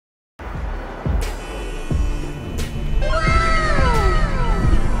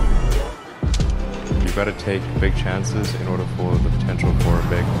got to take big chances in order for the potential for a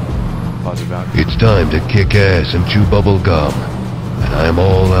big positive value. It's time to kick ass and chew bubble gum, and I'm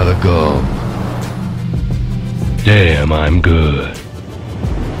all out of gum. Damn, I'm good.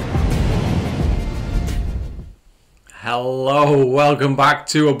 Hello, welcome back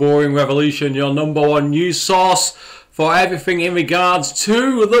to A Boring Revolution, your #1 news source for everything in regards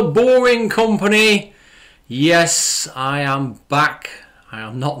to the Boring Company. Yes, I am back. I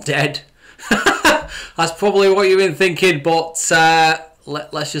am not dead. That's probably what you've been thinking, but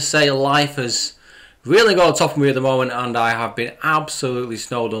let's just say life has really got on top of me at the moment, and I have been absolutely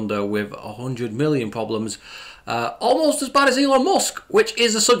snowed under with 100 million problems. Almost as bad as Elon Musk, which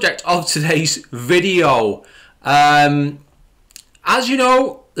is the subject of today's video. As you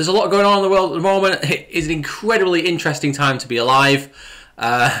know, there's a lot going on in the world at the moment. It is an incredibly interesting time to be alive.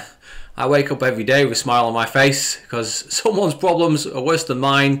 I wake up every day with a smile on my face because someone's problems are worse than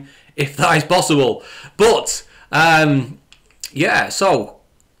mine, if that is possible. But yeah, so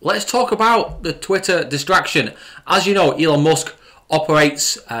let's talk about the Twitter distraction. As you know, Elon Musk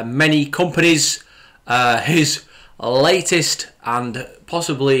operates many companies. His latest and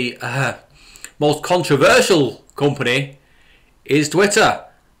possibly most controversial company is Twitter,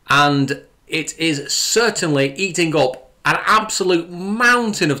 and it is certainly eating up an absolute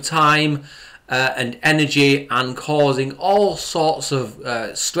mountain of time and energy and causing all sorts of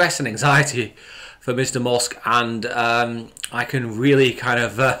stress and anxiety for Mr. Musk, and I can really kind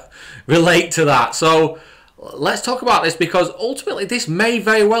of relate to that. So let's talk about this, because ultimately this may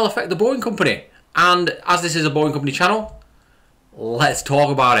very well affect the Boring Company, and as this is a Boring Company channel, let's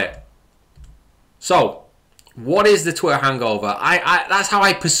talk about it. So what is the Twitter hangover? That's how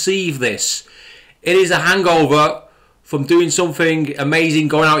I perceive this. It is a hangover from doing something amazing,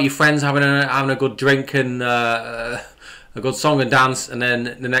 going out with your friends, having a good drink and a good song and dance, and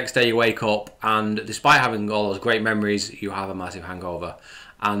then the next day you wake up and despite having all those great memories, you have a massive hangover.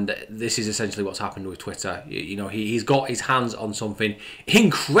 And this is essentially what's happened with Twitter. You know, he's got his hands on something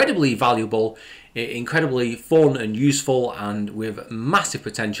incredibly valuable, incredibly fun and useful, and with massive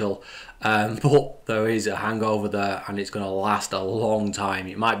potential. But there is a hangover there, and it's going to last a long time.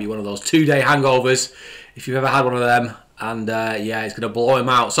 It might be one of those 2-day hangovers, if you've ever had one of them. And yeah, it's going to blow him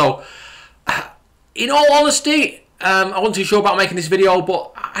out. So, in all honesty, I wasn't too sure about making this video,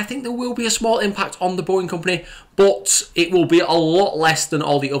 but I think there will be a small impact on the Boring Company, but it will be a lot less than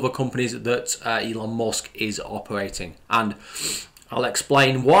all the other companies that Elon Musk is operating, and I'll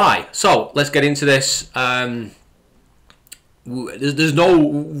explain why. So let's get into this. There's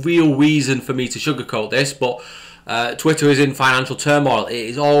no real reason for me to sugarcoat this, but Twitter is in financial turmoil. It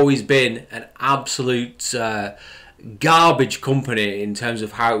has always been an absolute garbage company in terms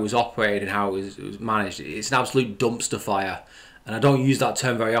of how it was operated and how it was managed. It's an absolute dumpster fire, and I don't use that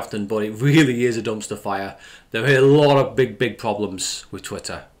term very often, but it really is a dumpster fire. There are a lot of big problems with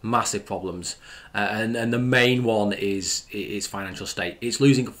Twitter, massive problems, and the main one is its financial state. It's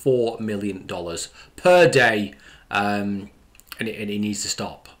losing $4 million per day, and it needs to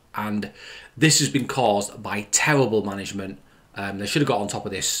stop. And this has been caused by terrible management. They should have got on top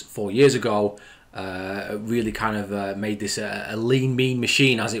of this 4 years ago. Really kind of made this a lean, mean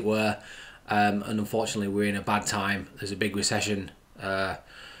machine, as it were. And unfortunately, we're in a bad time. There's a big recession. In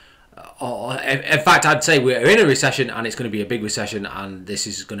fact, I'd say we're in a recession, and it's going to be a big recession, and this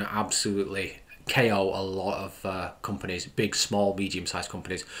is going to absolutely KO a lot of companies, big, small, medium-sized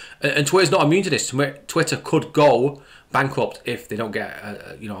companies. And Twitter's not immune to this. Twitter could go bankrupt if they don't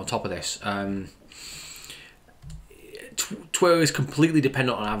get you know, on top of this. Twitter is completely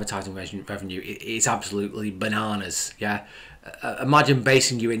dependent on advertising revenue. It's absolutely bananas. Yeah, imagine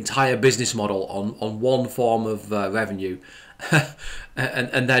basing your entire business model on one form of revenue,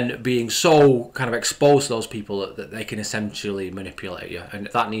 and then being so kind of exposed to those people that they can essentially manipulate you. And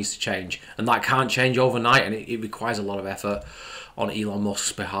that needs to change, and that can't change overnight, and it requires a lot of effort on Elon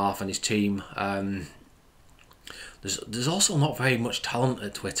Musk's behalf and his team. There's also not very much talent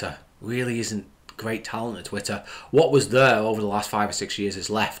at Twitter. Really isn't great talent at Twitter. What was there over the last 5 or 6 years is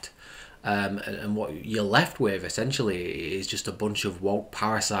left, and what you're left with essentially is just a bunch of woke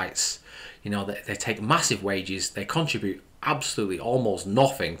parasites. You know, they take massive wages, they contribute absolutely almost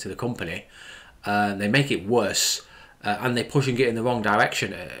nothing to the company, they make it worse, and they're pushing it in the wrong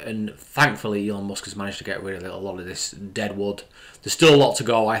direction. And thankfully Elon Musk has managed to get rid of a lot of this dead wood. There's still a lot to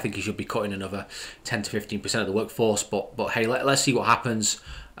go. I think he should be cutting another 10 to 15% of the workforce, but hey, let's see what happens.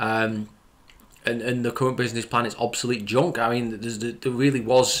 And the current business plan is obsolete junk. I mean, there really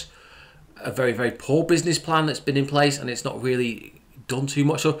was a very poor business plan that's been in place, and it's not really done too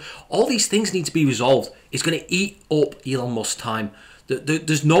much. So all these things need to be resolved. It's going to eat up Elon Musk's time.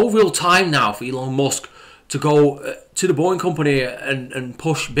 there's no real time now for Elon Musk to go to the Boeing company and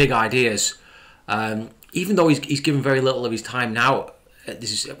push big ideas. Even though he's given very little of his time now.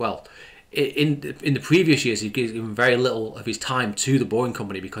 This is, well, in the previous years he's given very little of his time to the Boeing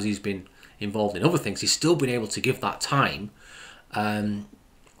company because he's been involved in other things. He's still been able to give that time and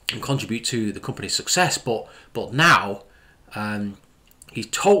contribute to the company's success, but now he's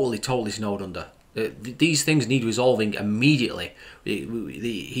totally snowed under. These things need resolving immediately.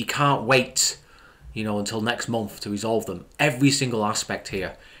 He can't wait, until next month to resolve them. Every single aspect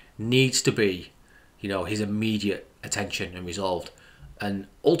here needs to be, his immediate attention and resolved. And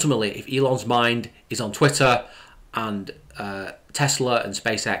ultimately, if Elon's mind is on Twitter and Tesla and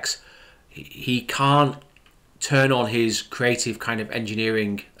SpaceX, he can't turn on his creative kind of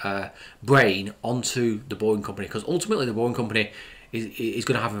engineering brain onto the Boeing company, because ultimately the Boeing company is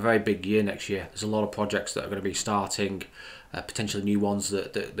going to have a very big year next year. There's a lot of projects that are going to be starting, potentially new ones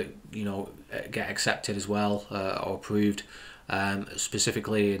that get accepted as well or approved,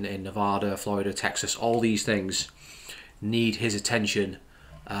 specifically in Nevada, Florida, Texas. All these things need his attention.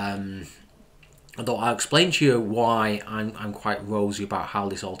 Although I'll explain to you why I'm quite rosy about how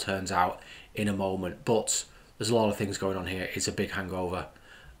this all turns out in a moment. But there's a lot of things going on here. It's a big hangover.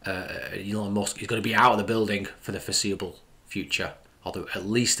 Elon Musk is going to be out of the building for the foreseeable future, although at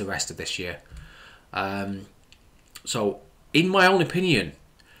least the rest of this year. So, in my own opinion,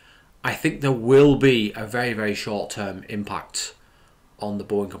 I think there will be a very, very short-term impact on the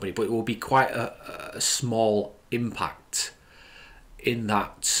Boeing company, but it will be quite a small impact, in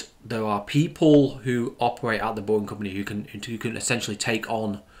that there are people who operate at the Boeing company who can essentially take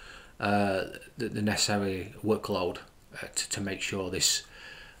on the necessary workload to make sure this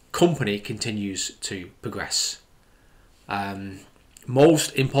company continues to progress.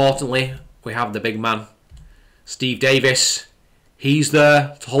 Most importantly, we have the big man, Steve Davis. He's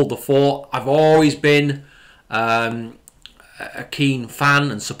there to hold the fort. I've always been a keen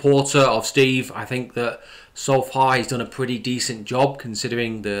fan and supporter of Steve. I think that so far he's done a pretty decent job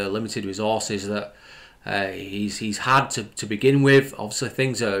considering the limited resources that he's had to begin with. Obviously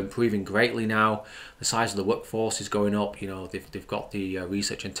things are improving greatly now. The size of the workforce is going up. They've got the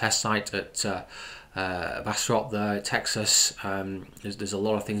research and test site at Bastrop there, Texas. There's a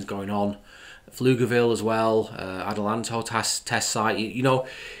lot of things going on. Pflugerville as well, Adelanto test site.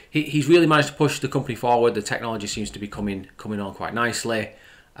 He's really managed to push the company forward. The technology seems to be coming on quite nicely.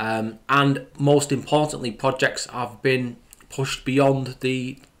 And most importantly, projects have been pushed beyond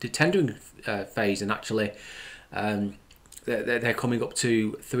the tendering phase, and actually they're coming up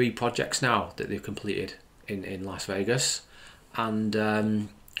to 3 projects now that they've completed in Las Vegas, and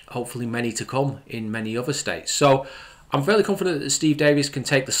hopefully many to come in many other states. So I'm fairly confident that Steve Davis can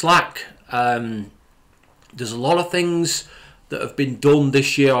take the slack. There's a lot of things that have been done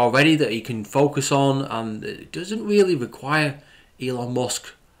this year already that he can focus on, and it doesn't really require Elon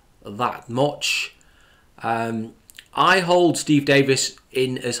Musk that much. I hold Steve Davis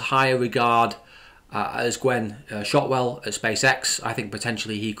in as high a regard as Gwen Shotwell at SpaceX. I think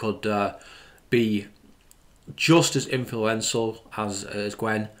potentially he could be just as influential as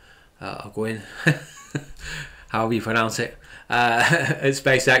Gwen, or Gwyn, however you pronounce it, at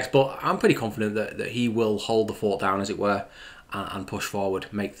SpaceX. But I'm pretty confident that he will hold the fort down, as it were, and push forward,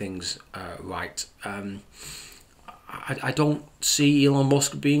 make things right. I don't see Elon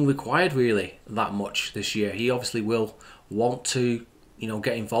Musk being required really that much this year. He obviously will want to,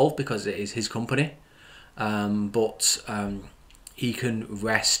 get involved because it is his company, but he can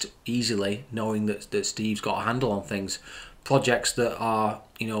rest easily knowing that Steve's got a handle on things. Projects that are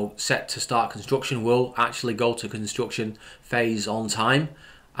set to start construction will actually go to construction phase on time,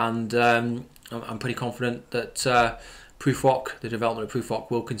 and I'm pretty confident that Proof-Rock, the development of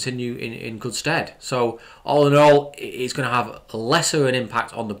Proof-Rock, will continue in good stead. So all in all, it's going to have lesser an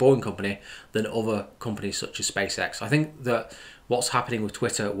impact on the Boeing company than other companies such as SpaceX. I think that what's happening with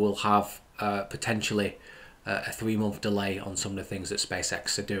Twitter will have potentially a 3-month delay on some of the things that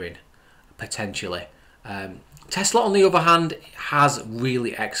SpaceX are doing, potentially. Tesla, on the other hand, has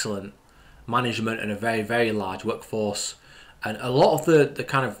really excellent management and a very, very large workforce, and a lot of the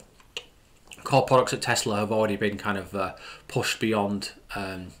kind of core products at Tesla have already been kind of pushed beyond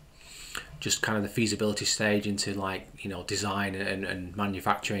just kind of the feasibility stage into design and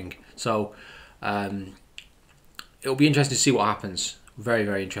manufacturing. So it'll be interesting to see what happens. Very,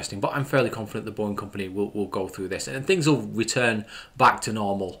 very interesting. But I'm fairly confident the Boeing company will go through this, and things will return back to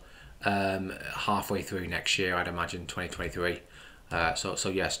normal halfway through next year, I'd imagine, 2023. So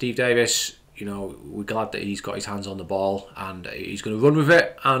yeah, Steve Davis, we're glad that he's got his hands on the ball and he's going to run with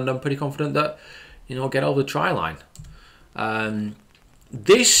it, and I'm pretty confident that get over the try line.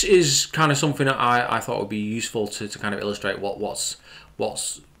 this is kind of something that I thought would be useful to kind of illustrate what's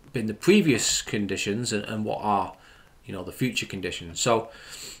been the previous conditions and what are, you know, the future conditions. So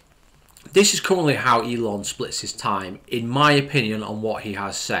this is currently how Elon splits his time, in my opinion, on what he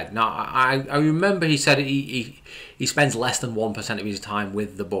has said. Now, I remember he said he spends less than 1% of his time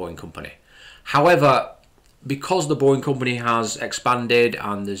with the Boring Company. However, because the Boring Company has expanded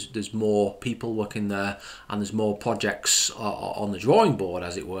and there's more people working there and there's more projects on the drawing board,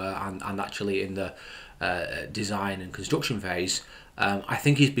 as it were, and actually in the design and construction phase, I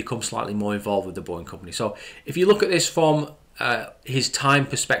think he's become slightly more involved with the Boring Company. So if you look at this from his time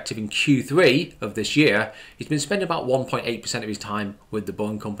perspective in Q3 of this year, he's been spending about 1.8% of his time with the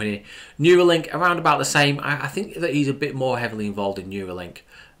Boring Company. Neuralink, around about the same. I think that he's a bit more heavily involved in Neuralink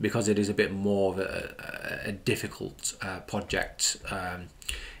because it is a bit more of a difficult project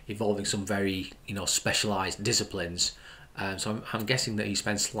involving some very, you know, specialised disciplines. So I'm guessing that he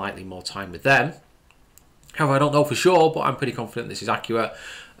spends slightly more time with them. However, I don't know for sure, but I'm pretty confident this is accurate.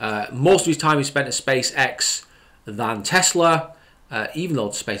 Most of his time is spent at SpaceX than Tesla, even though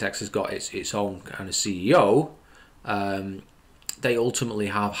SpaceX has got its own kind of CEO. They ultimately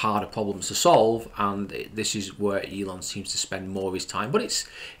have harder problems to solve, and this is where Elon seems to spend more of his time. But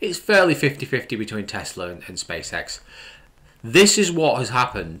it's fairly 50-50 between Tesla and SpaceX. This is what has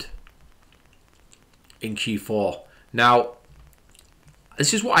happened in Q4. Now,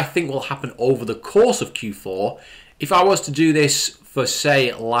 this is what I think will happen over the course of Q4. If I was to do this for,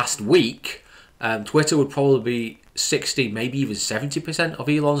 say, last week, Twitter would probably be 60, maybe even 70% of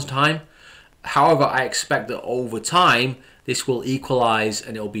Elon's time. However, I expect that over time, this will equalize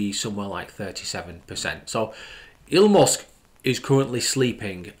and it'll be somewhere like 37%. So Elon Musk is currently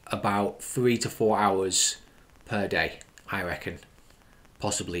sleeping about 3 to 4 hours per day, I reckon.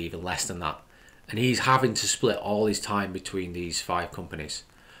 Possibly even less than that. And he's having to split all his time between these 5 companies.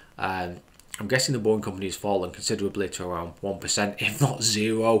 I'm guessing the Boring Company has fallen considerably to around 1%, if not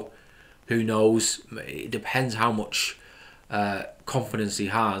 0. Who knows? It depends how much confidence he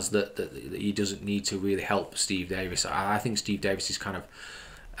has that he doesn't need to really help Steve Davis. I think Steve Davis is kind of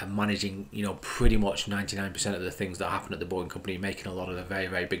managing, you know, pretty much 99% of the things that happen at the Boring Company, making a lot of the very,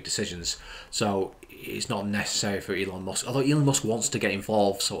 very big decisions. So it's not necessary for Elon Musk, although Elon Musk wants to get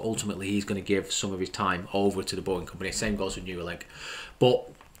involved, so ultimately he's going to give some of his time over to the Boring Company. Same goes with Neuralink.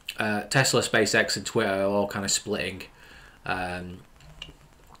 But Tesla, SpaceX and Twitter are all kind of splitting,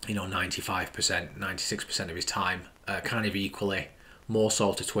 you know, 95%, 96% of his time, kind of equally, more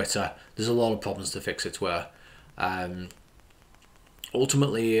so to Twitter. There's a lot of problems to fix at Twitter.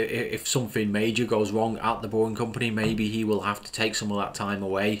 Ultimately, if something major goes wrong at the Boring Company, maybe he will have to take some of that time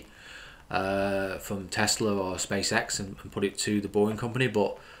away from Tesla or SpaceX and put it to the Boring Company.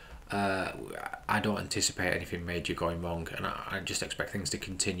 But I don't anticipate anything major going wrong, and I just expect things to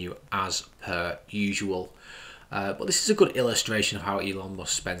continue as per usual. But this is a good illustration of how Elon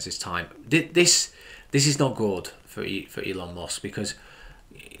Musk spends his time. This is not good for Elon Musk, because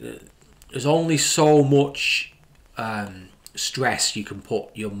there's only so much stress you can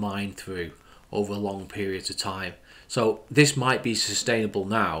put your mind through over long periods of time. So this might be sustainable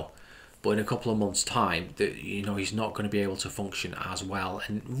now, but in a couple of months' time, you know, he's not going to be able to function as well.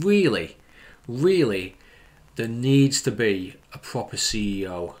 And really, there needs to be a proper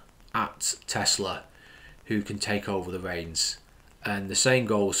CEO at Tesla who can take over the reins. And the same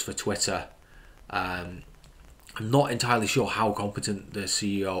goes for Twitter. I'm not entirely sure how competent the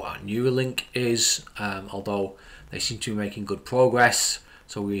CEO at Neuralink is, although they seem to be making good progress.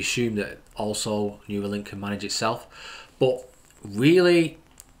 So we assume that also Neuralink can manage itself. But really,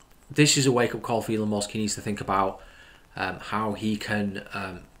 this is a wake-up call for Elon Musk. He needs to think about how he can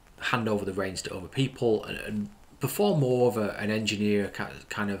hand over the reins to other people and perform more of an engineer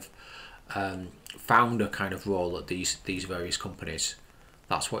kind of founder kind of role at these various companies.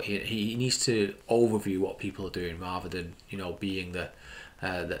 That's what he needs to overview what people are doing, rather than, you know, being the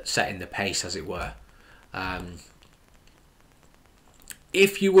setting the pace, as it were.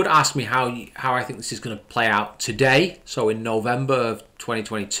 If you would ask me how I think this is going to play out today, so in November of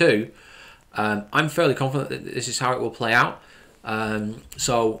 2022, I'm fairly confident that this is how it will play out.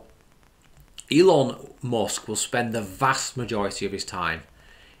 So Elon Musk will spend the vast majority of his time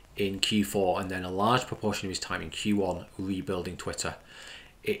in Q4 and then a large proportion of his time in Q1 rebuilding Twitter.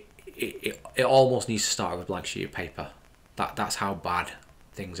 It almost needs to start with a blank sheet of paper. That's how bad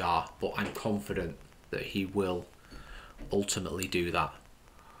things are, but I'm confident that he will ultimately do that.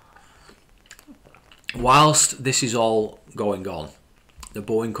 Whilst this is all going on, the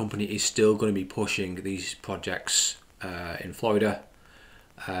Boring Company is still going to be pushing these projects in Florida.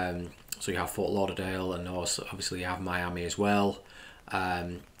 So you have Fort Lauderdale, and also obviously you have Miami as well.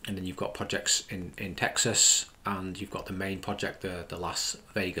 and then you've got projects in Texas, and you've got the main project, the Las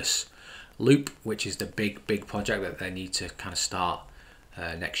Vegas loop, which is the big project that they need to kind of start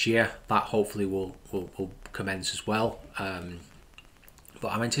next year. That hopefully will commence as well.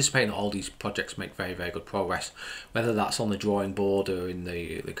 But I'm anticipating that all these projects make very good progress, whether that's on the drawing board or in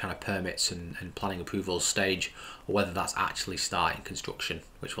the kind of permits and planning approvals stage, or whether that's actually starting construction,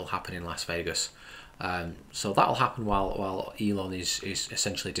 which will happen in Las Vegas. So that'll happen while Elon is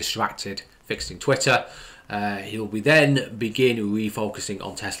essentially distracted fixing Twitter. He'll then begin refocusing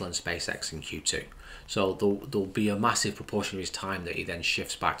on Tesla and SpaceX in Q2. So there'll be a massive proportion of his time that he then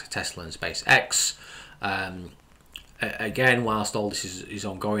shifts back to Tesla and SpaceX. Again, whilst all this is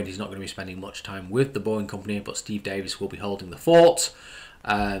ongoing, he's not going to be spending much time with the Boeing company, but Steve Davis will be holding the fort.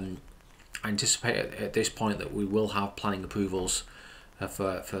 I anticipate at this point that we will have planning approvals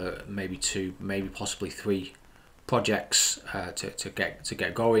for maybe 2, maybe possibly 3 projects to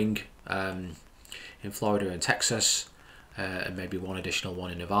get going in Florida and Texas, and maybe 1 additional one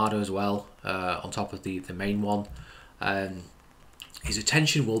in Nevada as well, on top of the main one. His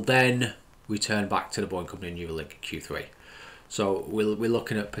attention will then return back to the Boeing company and Neuralink in Q3. So we're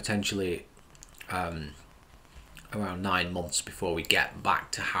looking at potentially around 9 months before we get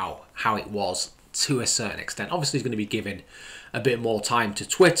back to how it was to a certain extent. Obviously he's going to be giving a bit more time to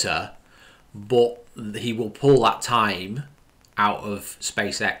Twitter, but he will pull that time out of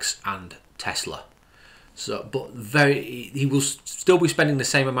SpaceX and Tesla. So, but he will still be spending the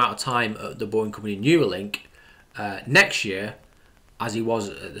same amount of time at the Boeing company Neuralink next year as he was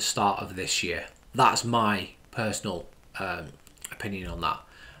at the start of this year. That's my personal opinion on that.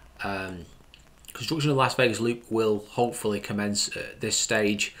 Construction of the Las Vegas Loop will hopefully commence at this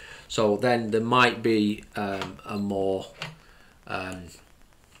stage. So then there might be a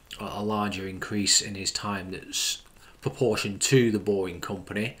larger increase in his time that's proportioned to the Boeing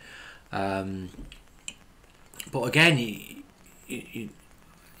company. But again,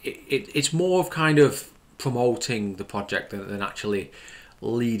 it's more of kind of promoting the project than actually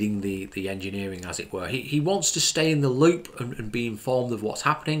leading the engineering, as it were. He wants to stay in the loop and be informed of what's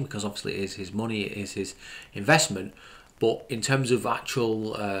happening, because obviously it is his money, it is his investment. But in terms of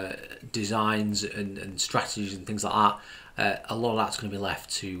actual designs and strategies and things like that, a lot of that's going to be left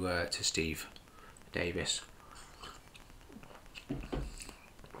to Steve Davis.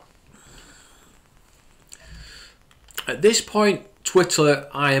 At this point, Twitter,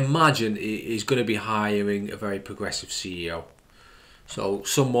 I imagine, is going to be hiring a very progressive CEO. So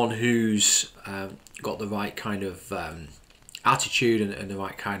someone who's got the right kind of attitude and the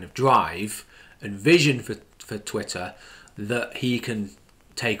right kind of drive and vision for Twitter, that he can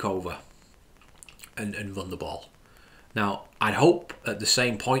take over and run the ball. Now, I'd hope at the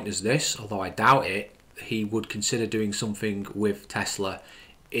same point as this, although I doubt it, he would consider doing something with Tesla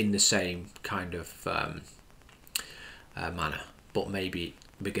in the same kind of manner, but maybe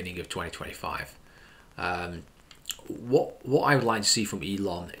beginning of 2025. What I would like to see from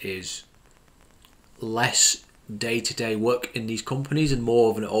Elon is less day-to-day work in these companies and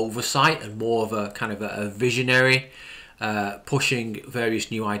more of an oversight and more of a kind of a visionary, pushing various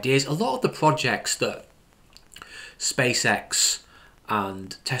new ideas. A lot of the projects that SpaceX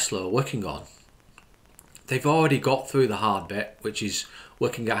and Tesla are working on, they've already got through the hard bit, which is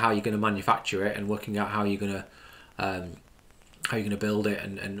working out how you're going to manufacture it and working out how you're going to build it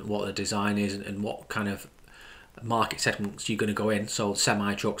and what the design is and what kind of market segments you're going to go in. So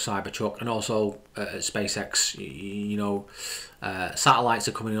semi-truck, Cybertruck, and also SpaceX, satellites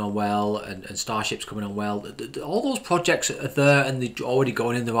are coming on well, and Starship's coming on well. All those projects are there and they're already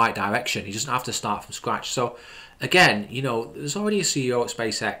going in the right direction. He doesn't have to start from scratch. So again, there's already a CEO at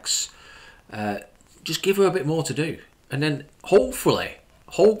SpaceX. Just give her a bit more to do, and then hopefully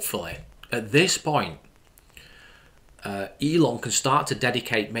at this point, Elon can start to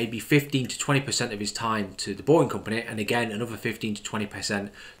dedicate maybe 15 to 20% of his time to the Boeing company, and again another 15 to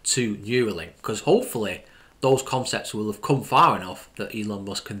 20% to Neuralink, because hopefully those concepts will have come far enough that Elon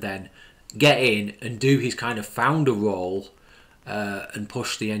Musk can then get in and do his kind of founder role and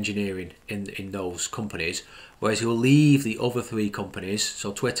push the engineering in those companies, whereas he'll leave the other 3 companies,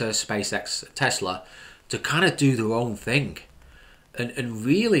 so Twitter, SpaceX, Tesla, to kind of do their own thing. And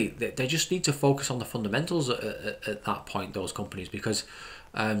really, they just need to focus on the fundamentals at that point, those companies, because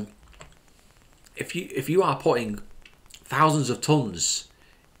if you are putting thousands of tons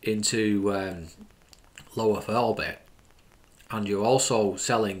into low Earth orbit, and you're also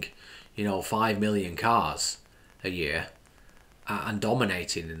selling 5 million cars a year and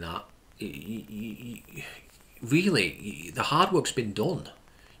dominating in that, really the hard work's been done.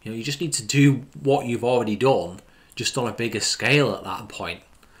 You just need to do what you've already done, just on a bigger scale at that point.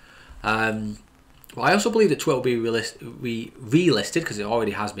 But I also believe that Twitter will be relisted, because it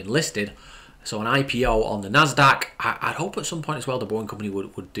already has been listed. So an IPO on the Nasdaq. I'd hope at some point as well the Boring Company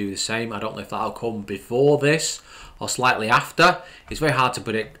would do the same. I don't know if that'll come before this or slightly after. It's very hard to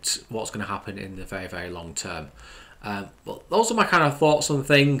predict what's going to happen in the very, very long term. But those are my kind of thoughts on the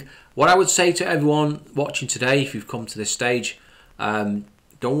thing. What I would say to everyone watching today, if you've come to this stage, don't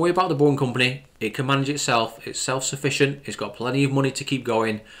worry about the Boring Company. It can manage itself. It's self-sufficient. It's got plenty of money to keep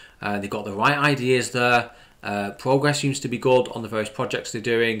going. They've got the right ideas there. Progress seems to be good on the various projects they're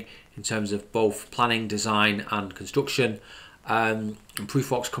doing in terms of both planning, design and construction. And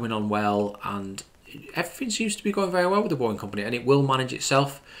Proof-Work's coming on well, and everything seems to be going very well with the Boring Company, and it will manage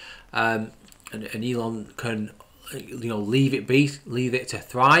itself. And Elon can, leave it be, leave it to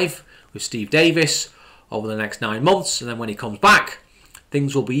thrive with Steve Davis over the next 9 months, and then when he comes back,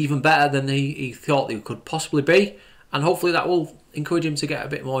 things will be even better than he thought they could possibly be, and hopefully that will encourage him to get a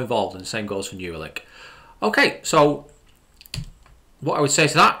bit more involved, and the same goes for Neuralink. Okay, so what I would say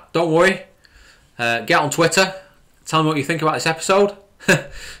to that, don't worry, get on Twitter, tell me what you think about this episode,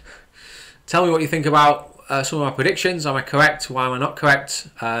 tell me what you think about some of my predictions. Am I correct? Why am I not correct?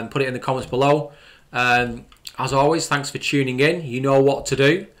 Put it in the comments below. As always, thanks for tuning in. You know what to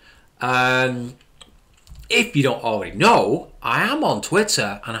do. If you don't already know, I am on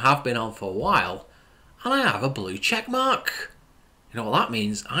Twitter and have been on for a while, and I have a blue check mark. You know what that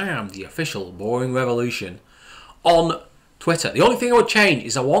means? I am the official Boring Revolution on Twitter. The only thing I would change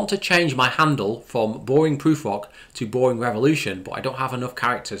is I want to change my handle from Boring Proof-Work to Boring Revolution, but I don't have enough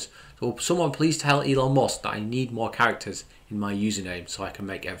characters. So someone please tell Elon Musk that I need more characters in my username so I can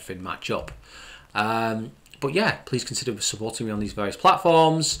make everything match up. But yeah, please consider supporting me on these various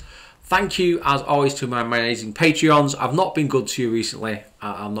platforms. Thank you, as always, to my amazing Patreons. I've not been good to you recently.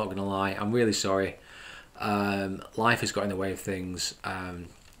 I'm not going to lie. I'm really sorry. Life has got in the way of things.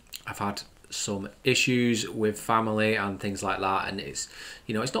 I've had some issues with family and things like that, and it's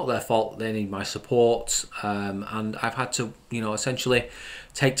not their fault. They need my support, and I've had to essentially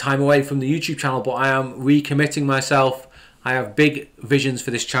take time away from the YouTube channel, but I am recommitting myself. I have big visions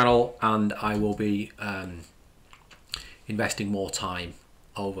for this channel, and I will be investing more time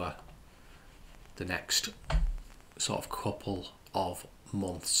over the next sort of couple of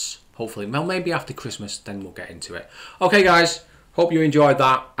months. Hopefully, well, maybe after Christmas, then we'll get into it. Okay, guys, hope you enjoyed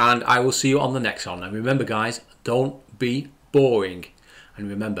that, and I will see you on the next one. And remember, guys, don't be boring. And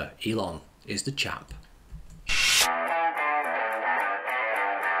remember, Elon is the champ.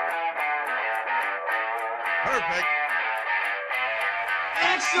 Perfect.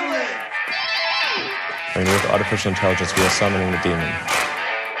 Excellent! And with artificial intelligence, we are summoning the demon.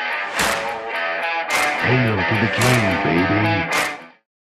 Hail to the king, baby.